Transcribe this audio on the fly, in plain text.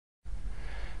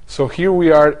So here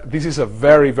we are. This is a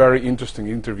very, very interesting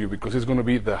interview because it's going to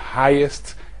be the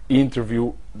highest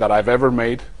interview that I've ever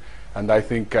made, and I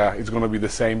think it's going to be the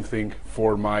same thing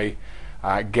for my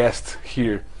guest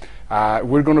here.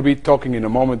 We're going to be talking in a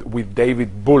moment with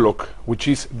David Bullock, which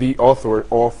is the author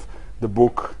of the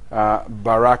book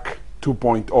Barack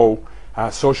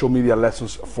 2.0, Social Media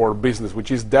Lessons for Business, which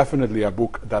is definitely a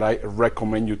book that I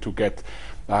recommend you to get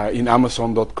in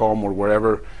Amazon.com or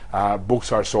wherever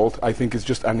books are sold. I think it's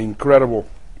just an incredible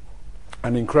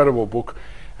book.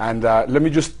 And let me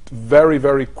just very,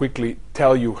 very quickly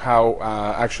tell you how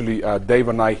actually Dave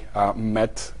and I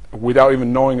met without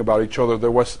even knowing about each other.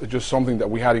 There was just something that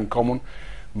we had in common.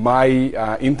 My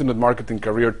internet marketing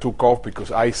career took off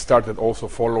because I started also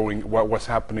following what was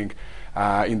happening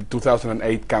in the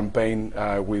 2008 campaign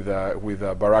with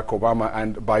Barack Obama,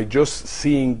 and by just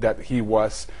seeing that he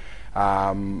was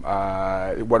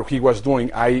what he was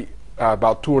doing,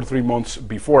 about 2 or 3 months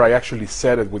before, I actually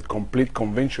said it with complete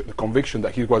conviction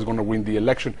that he was going to win the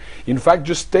election. In fact,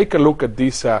 just take a look at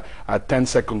this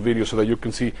 10-second video so that you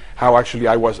can see how actually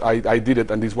I did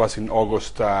it, and this was in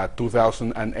August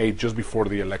 2008, just before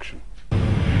the election.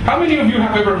 How many of you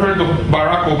have ever heard of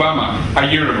Barack Obama a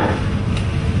year ago,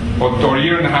 or a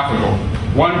year and a half ago?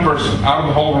 One person out of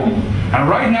the whole room. And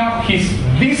right now, he's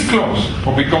this close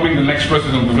of becoming the next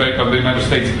president of the United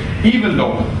States, even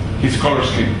though his color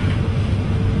scheme.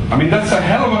 I mean, that's a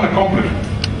hell of an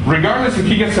accomplishment. Regardless if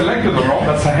he gets elected or not,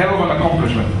 that's a hell of an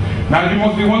accomplishment. Now you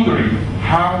must be wondering,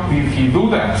 how did he do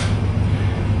that?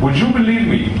 Would you believe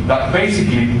me that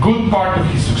basically good part of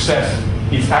his success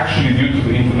is actually due to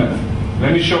the internet?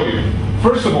 Let me show you.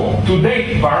 First of all, to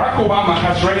date, Barack Obama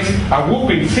has raised a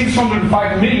whopping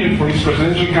 $605 million for his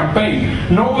presidential campaign.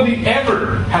 Nobody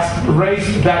ever has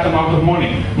raised that amount of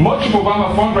money. Much of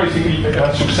Obama's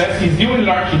fundraising success is due in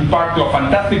large in part to a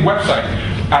fantastic website,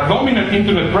 a dominant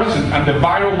internet presence, and the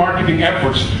viral marketing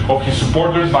efforts of his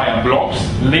supporters via blogs,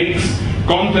 links,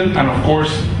 content, and of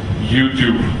course,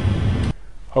 YouTube.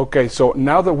 Okay, so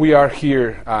now that we are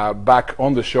here back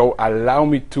on the show, allow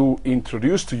me to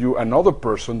introduce to you another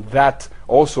person that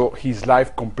also his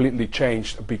life completely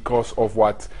changed because of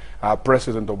what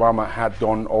President Obama had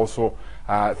done also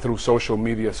through social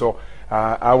media. So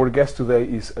our guest today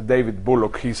is David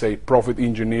Bullock. He's a profit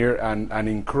engineer and an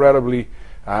incredibly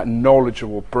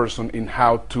knowledgeable person in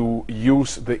how to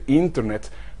use the internet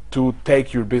to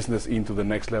take your business into the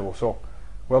next level. So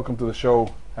welcome to the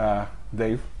show,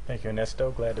 Dave. Thank you,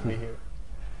 Ernesto. Glad to be here.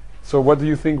 So what do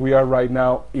you think? We are right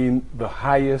now in the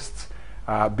highest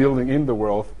building in the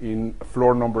world, in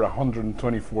floor number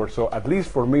 124. So at least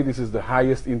for me, this is the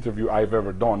highest interview I've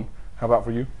ever done. How about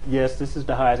for you? Yes, this is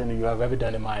the highest interview I've ever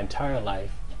done in my entire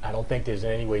life. I don't think there's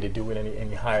any way to do it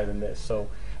any higher than this. So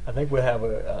I think we'll have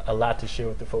a lot to share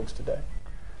with the folks today.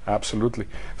 Absolutely.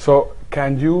 So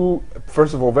can you,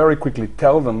 first of all, very quickly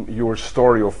tell them your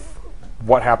story of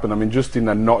what happened? I mean, just in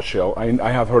a nutshell.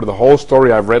 I have heard the whole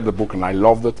story. I've read the book and I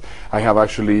loved it. I have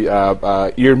actually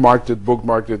earmarked it,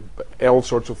 bookmarked it, all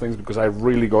sorts of things, because I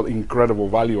really got incredible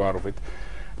value out of it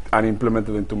and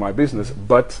implemented it into my business.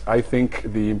 But I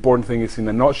think the important thing is, in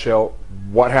a nutshell,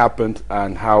 what happened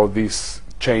and how this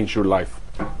changed your life.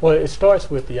 Well, it starts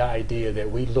with the idea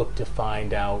that we look to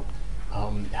find out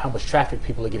how much traffic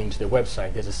people are getting to their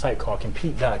website. There's a site called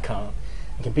Compete.com.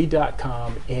 And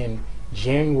Compete.com in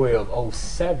January of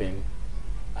 2007,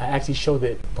 I actually showed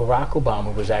that Barack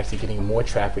Obama was actually getting more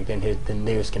traffic than the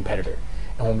nearest competitor.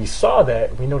 And when we saw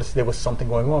that, we noticed there was something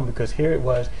going on, because here it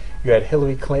was, you had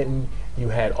Hillary Clinton, you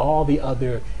had all the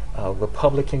other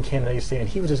Republican candidates there, and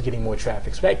he was just getting more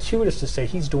traffic. So that cued us to say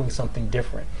he's doing something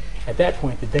different. At that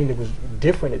point, the thing that was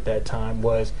different at that time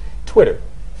was Twitter,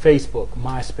 Facebook,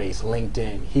 MySpace,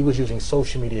 LinkedIn. He was using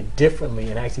social media differently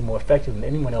and actually more effective than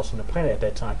anyone else on the planet at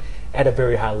that time, at a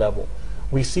very high level.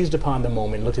 We seized upon the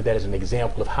moment and looked at that as an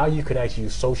example of how you could actually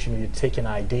use social media to take an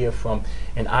idea from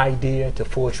an idea to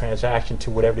full transaction to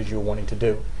whatever it is you're wanting to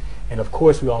do. And of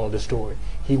course, we all know the story.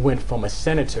 He went from a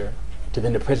senator to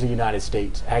then the President of the United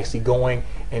States, actually going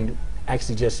and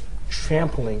actually just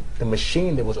trampling the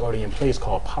machine that was already in place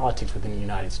called politics within the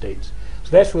United States.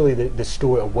 So that's really the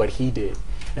story of what he did.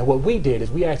 And what we did is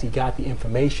we actually got the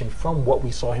information from what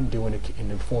we saw him do in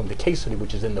the form of the case study,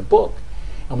 which is in the book.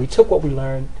 And we took what we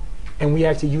learned and we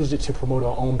actually used it to promote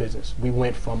our own business. We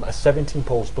went from a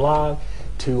 17-post blog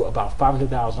to about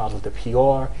 $500,000 worth of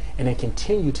PR, and then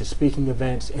continued to speaking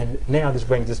events, and now this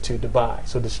brings us to Dubai.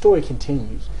 So the story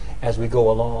continues as we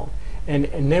go along. And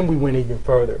then we went even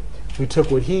further. We took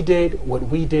what he did, what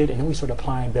we did, and then we started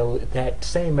applying that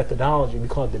same methodology, we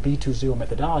call it the B20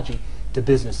 methodology, to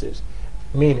businesses.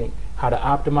 Meaning how to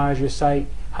optimize your site,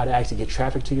 how to actually get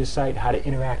traffic to your site, how to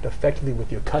interact effectively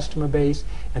with your customer base,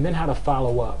 and then how to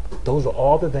follow up. Those are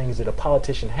all the things that a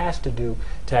politician has to do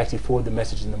to actually forward the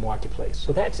message in the marketplace.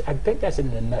 So I think that's it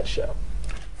in a nutshell.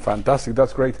 Fantastic,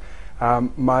 that's great.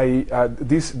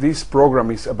 This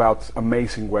program is about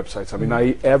amazing websites. I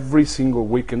mean, every single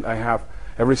week, I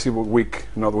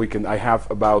have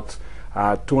about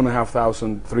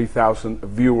 2,500, 3,000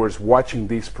 viewers watching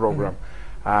this program,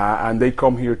 and they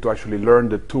come here to actually learn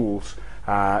the tools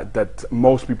that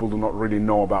most people do not really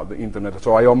know about the internet.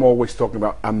 So I am always talking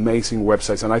about amazing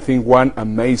websites, and I think one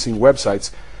amazing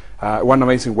website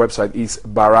is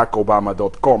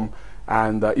barackobama.com.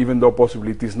 And even though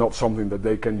possibly it is not something that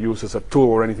they can use as a tool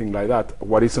or anything like that,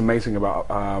 what is amazing about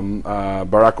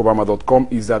barackobama.com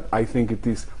is that I think it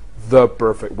is the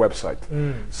perfect website.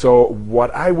 So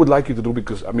what I would like you to do,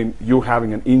 because I mean, you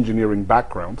having an engineering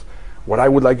background, what I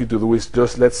would like you to do is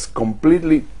just let's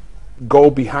completely go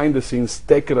behind the scenes,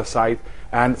 take it aside,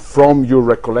 and from your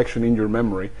recollection in your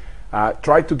memory,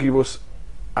 try to give us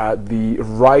the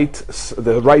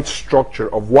right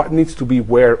structure of what needs to be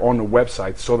where on a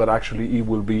website so that actually it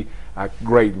will be a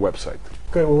great website.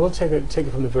 Great. Well, we'll take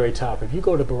it from the very top. If you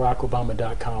go to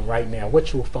barackobama.com right now,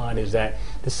 what you'll find is that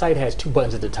the site has two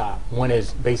buttons at the top. One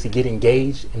is basically get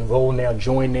engaged, enroll now,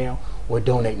 join now, or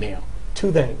donate now.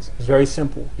 Two things. It's very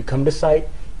simple. You come to the site,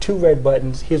 two red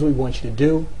buttons. Here's what we want you to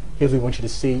do. Here's what we want you to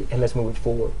see, and let's move it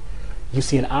forward. You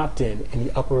see an opt-in in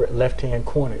the upper left-hand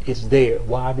corner. It's there.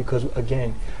 Why? Because,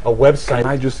 again, a website... Can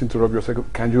I just interrupt you a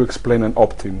second? Can you explain an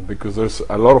opt-in? Because there's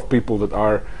a lot of people that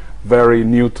are very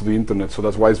new to the internet, so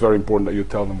that's why it's very important that you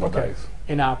tell them what that is.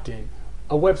 An opt-in.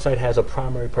 A website has a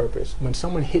primary purpose. When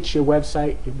someone hits your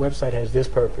website has this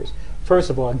purpose. First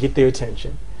of all, get their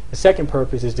attention. The second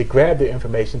purpose is to grab their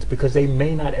information because they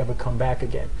may not ever come back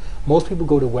again. Most people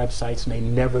go to websites and they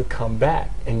never come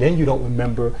back. And then you don't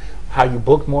remember how you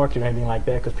bookmarked or anything like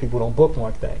that because people don't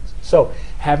bookmark things. So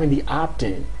having the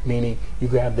opt-in, meaning you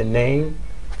grab the name,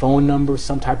 phone number,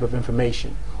 some type of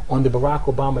information. On the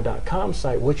barackobama.com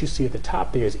site, what you see at the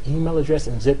top there is email address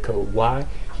and zip code. Why?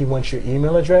 He wants your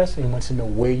email address and he wants to know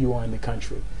where you are in the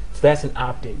country. So that's an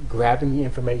opt-in, grabbing the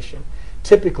information.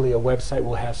 Typically, a website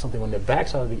will have something on the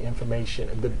backside of the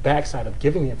information, the backside of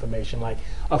giving the information, like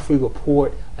a free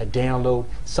report, a download,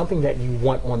 something that you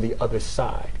want on the other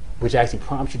side, which actually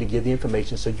prompts you to give the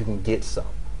information so you can get some.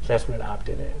 So that's what an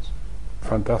opt-in is.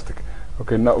 Fantastic.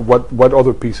 Okay, now what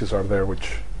other pieces are there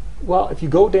which... Well, if you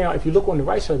go down, if you look on the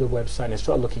right side of the website and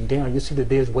start looking down, you'll see that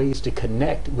there's ways to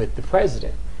connect with the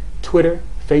president. Twitter,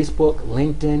 Facebook,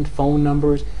 LinkedIn, phone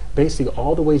numbers, basically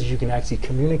all the ways you can actually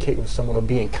communicate with someone or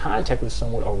be in contact with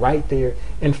someone are right there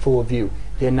in full view.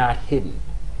 They're not hidden.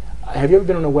 Have you ever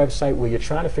been on a website where you're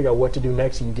trying to figure out what to do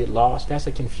next and you get lost? That's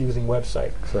a confusing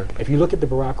website. Exactly. If you look at the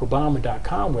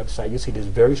barackobama.com website, you'll see it's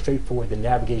very straightforward. The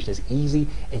navigation is easy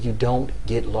and you don't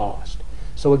get lost.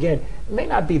 So again, it may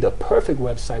not be the perfect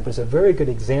website, but it's a very good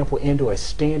example and or a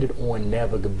standard on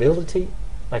navigability.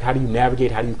 Like how do you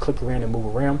navigate, how do you click around and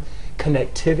move around?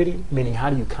 Connectivity, meaning how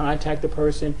do you contact the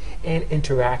person, and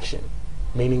interaction,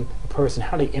 meaning the person,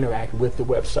 how they interact with the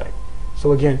website.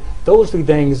 So again, those three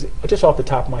things, just off the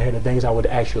top of my head, are things I would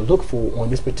actually look for on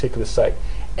this particular site.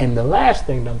 And the last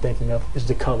thing that I'm thinking of is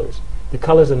the colors. The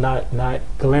colors are not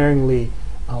glaringly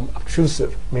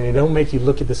obtrusive, meaning they don't make you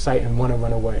look at the site and want to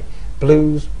run away.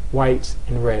 Blues, whites,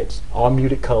 and reds, all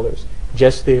muted colors,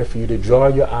 just there for you to draw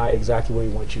your eye exactly where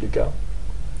you want you to go.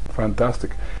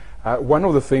 Fantastic. One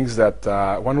of the things that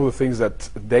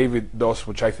David does,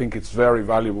 which I think is very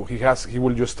valuable, he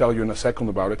will just tell you in a second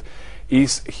about it,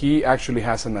 is he actually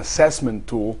has an assessment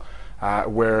tool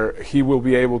where he will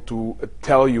be able to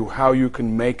tell you how you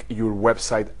can make your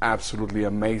website absolutely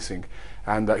amazing.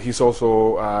 And he's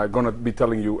also going to be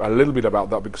telling you a little bit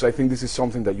about that, because I think this is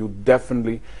something that you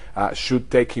definitely should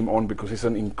take him on, because it's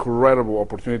an incredible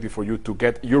opportunity for you to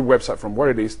get your website from where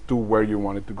it is to where you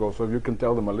want it to go. So if you can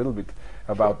tell them a little bit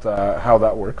about how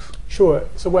that works. Sure.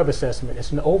 It's a web assessment.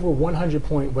 It's an over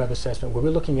 100-point web assessment where we're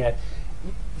looking at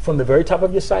from the very top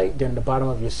of your site down to the bottom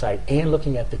of your site and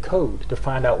looking at the code to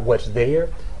find out what's there,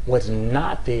 what's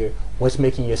not there, what's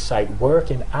making your site work,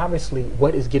 and obviously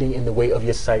what is getting in the way of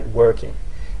your site working.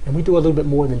 And we do a little bit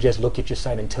more than just look at your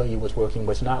site and tell you what's working,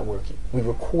 what's not working. We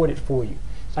record it for you.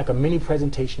 It's like a mini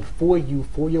presentation for you,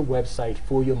 for your website,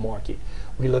 for your market.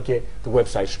 We look at the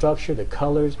website structure, the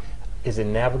colors. Is it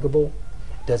navigable?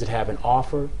 Does it have an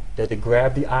offer? Does it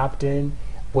grab the opt-in?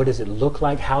 What does it look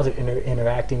like? How's it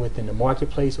interacting within the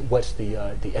marketplace? What's the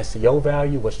SEO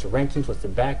value? What's the rankings? What's the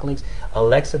backlinks?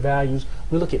 Alexa values?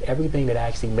 We look at everything that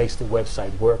actually makes the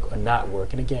website work or not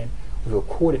work. And again, we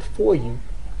record it for you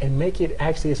and make it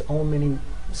actually its own mini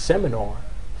seminar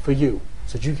for you,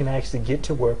 so that you can actually get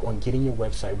to work on getting your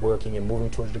website working and moving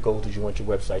towards the goals that you want your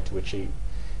website to achieve.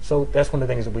 So that's one of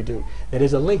the things that we do. There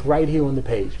is a link right here on the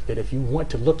page that if you want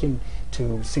to look in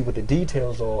to see what the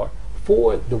details are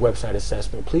for the website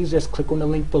assessment, please just click on the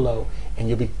link below and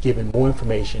you'll be given more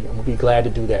information, and we'll be glad to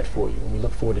do that for you. And we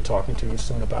look forward to talking to you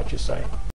soon about your site.